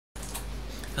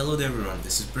Hello there everyone,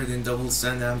 this is Brilliant Doubles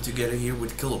and I'm together here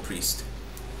with Killer Priest.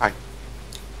 Hi.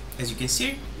 As you can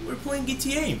see, we're playing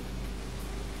GTA.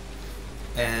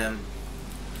 And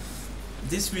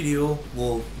this video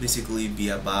will basically be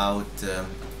about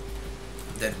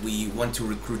that we want to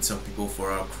recruit some people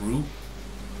for our crew.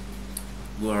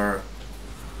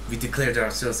 We declared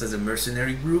ourselves as a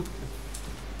mercenary group.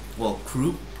 Well,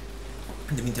 crew.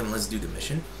 In the meantime, let's do the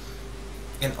mission.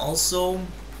 And also,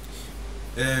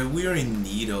 we are in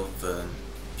need of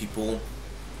people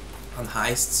on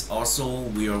heists. Also,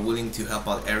 we are willing to help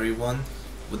out everyone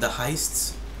with the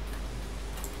heists.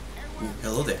 Ooh,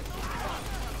 hello there.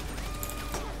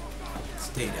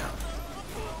 Stay down.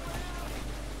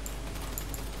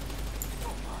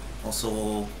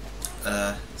 Also,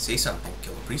 say something,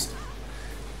 Killer Priest.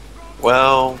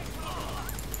 Well,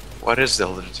 what is there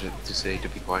to say, to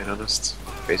be quite honest?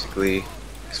 Basically,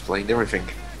 explained everything.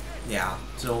 Yeah,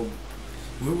 so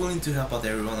we're willing to help out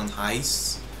everyone on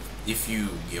heists if you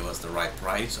give us the right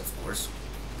price, of course.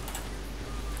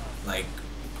 Like,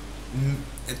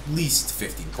 at least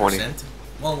 15%. 20.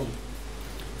 Well,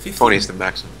 15. 20 is the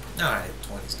maximum. Alright,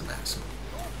 20 is the maximum.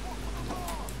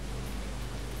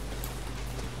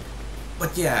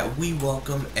 But yeah, we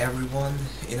welcome everyone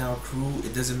in our crew.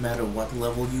 It doesn't matter what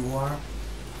level you are.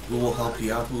 We will help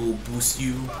you out, we will boost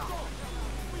you.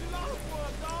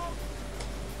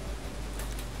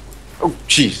 Oh,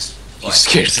 jeez. You What?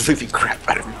 scared the living crap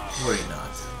out of me. Worry not.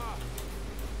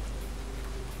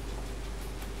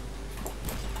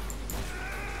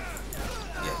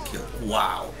 Yeah, kill.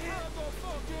 Wow.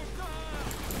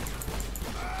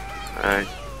 Alright,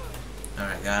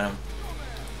 Alright, got him.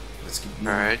 Let's keep moving.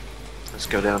 alright. Let's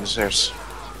go down the stairs.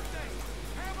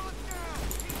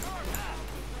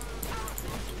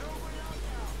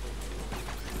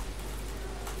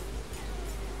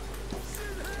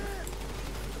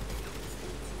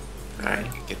 Alright,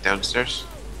 get downstairs.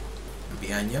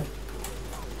 Behind you.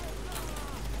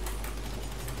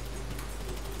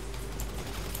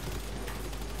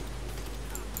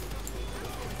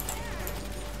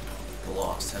 The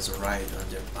Lost has arrived on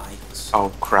their bikes.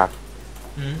 Oh, crap.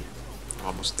 Hmm? I'm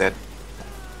almost dead.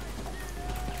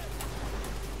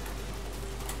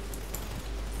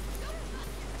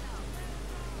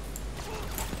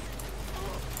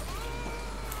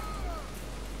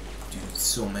 Dude,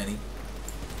 so many.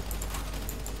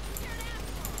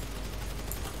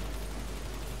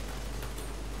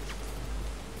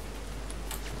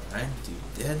 Alright,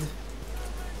 dude dead.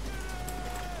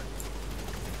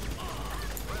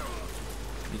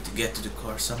 Need to get to the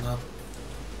car somehow.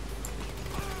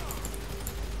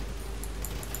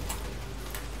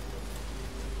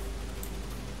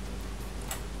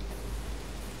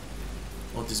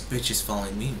 Oh, this bitch is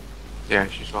following me. Yeah,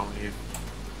 she's following you.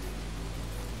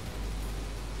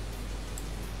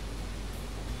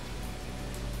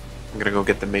 I'm gonna go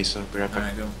get the Mesa. Be right back.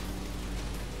 Alright, go.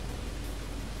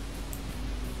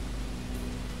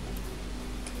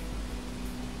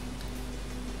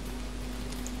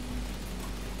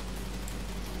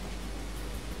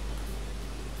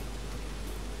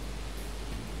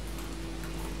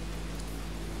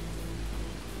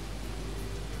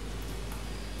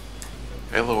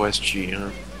 LOSG, huh?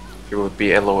 If it would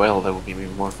be LOL, that would be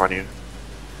even more funnier.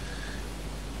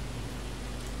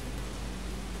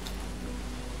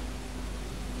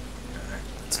 Alright,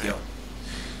 let's go.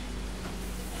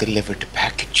 Deliver the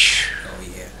package. Oh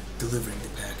yeah, delivering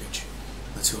the package.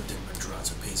 Let's hope that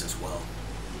Madrazo pays us well.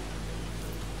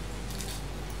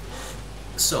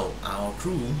 So, our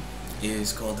crew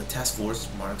is called the Task Force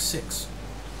Mark 6.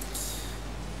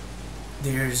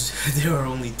 There are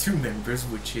only two members,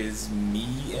 which is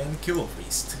me and Killer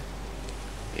Priest.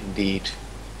 Indeed.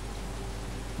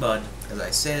 But, as I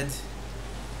said,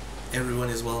 everyone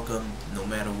is welcome, no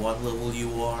matter what level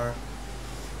you are.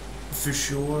 For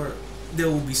sure, there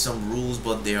will be some rules,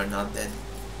 but they are not that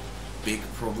big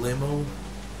problemo.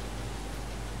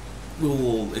 We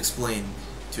will explain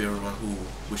to everyone who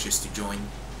wishes to join.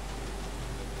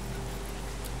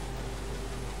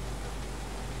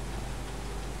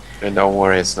 And don't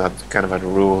worry, it's not kind of a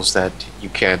rules that you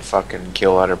can't fucking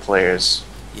kill other players.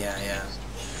 Yeah.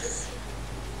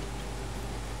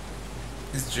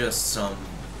 It's just some...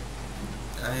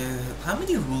 how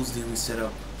many rules did we set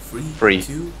up? 3? 3.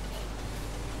 2?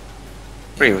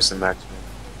 3 Yeah. was the maximum.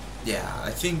 Yeah,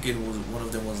 I think it was one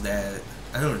of them was that...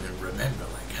 I don't even remember,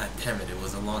 like, god damn it, it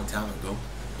was a long time ago.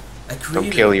 I created...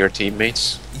 Don't kill your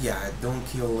teammates. Yeah, don't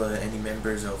kill any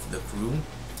members of the crew.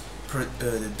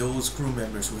 Those crew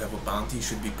members who have a bounty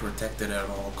should be protected at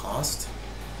all cost.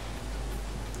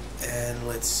 And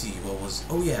let's see, what was...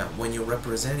 Oh yeah, when you're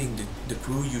representing the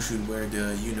crew, you should wear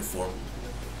the uniform.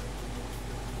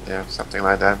 Yeah, something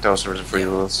like that. Those were the free Yeah.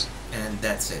 rules. And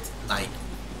that's it. Like,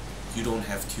 you don't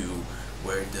have to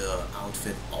wear the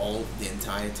outfit all the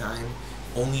entire time.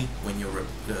 Only when you're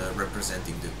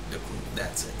representing the crew.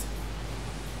 That's it.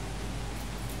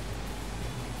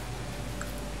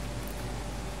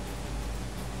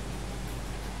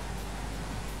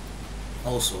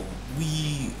 Also,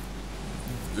 we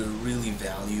really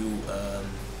value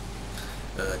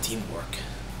teamwork.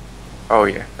 Oh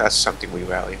yeah, that's something we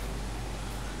value.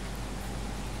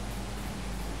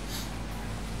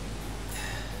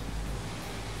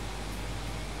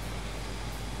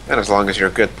 And as long as you're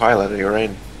a good pilot, you're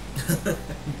in.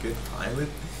 Good pilot.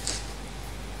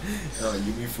 Oh,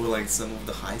 you mean for like some of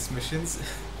the heist missions?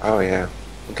 Oh yeah,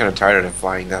 I'm kind of tired of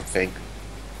flying that thing.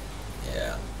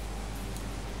 Yeah.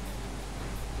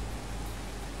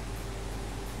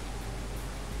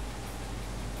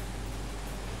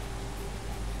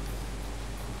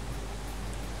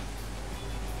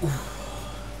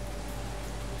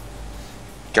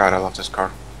 God, I love this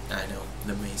car. I know,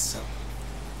 the Mesa.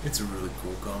 It's a really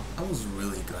cool car. I was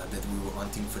really glad that we were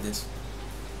hunting for this.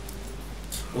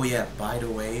 Oh yeah, by the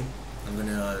way, I'm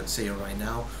gonna say it right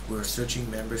now, we're searching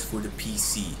members for the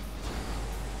PC.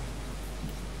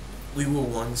 We were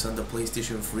once on the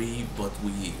PlayStation 3, but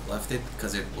we left it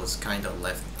because it was kinda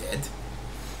left dead.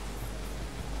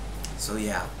 So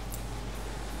yeah,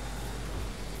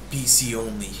 PC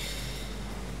only.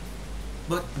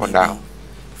 But For maybe, now.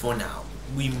 for now,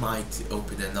 we might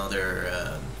open another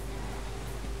a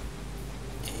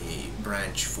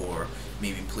branch for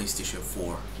maybe PlayStation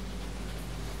 4.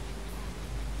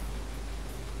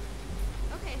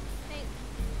 Okay, thanks.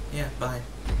 Yeah, bye.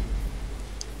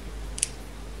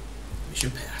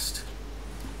 Mission passed.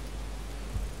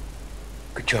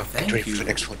 Good job. Get Thank ready you, for the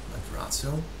next one.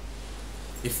 Matrazzo.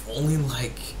 If only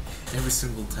like every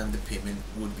single time the payment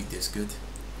would be this good.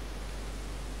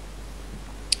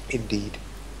 Indeed.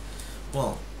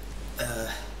 Well,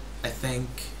 I thank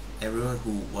everyone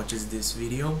who watches this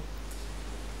video,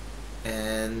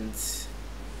 and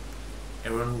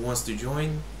everyone who wants to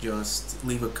join, just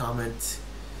leave a comment,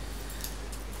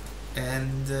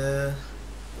 and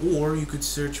or you could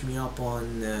search me up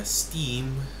on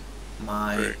Steam.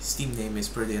 My Steam name is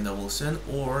Pretty and Wilson,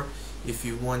 or if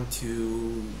you want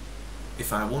to,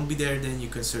 if I won't be there, then you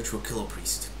can search for Killer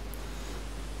Priest.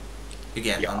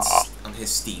 Again, Yeah. on his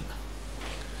Steam.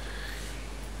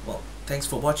 Well, thanks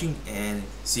for watching, and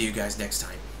see you guys next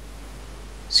time.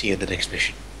 See you in the next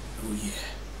mission. Oh yeah.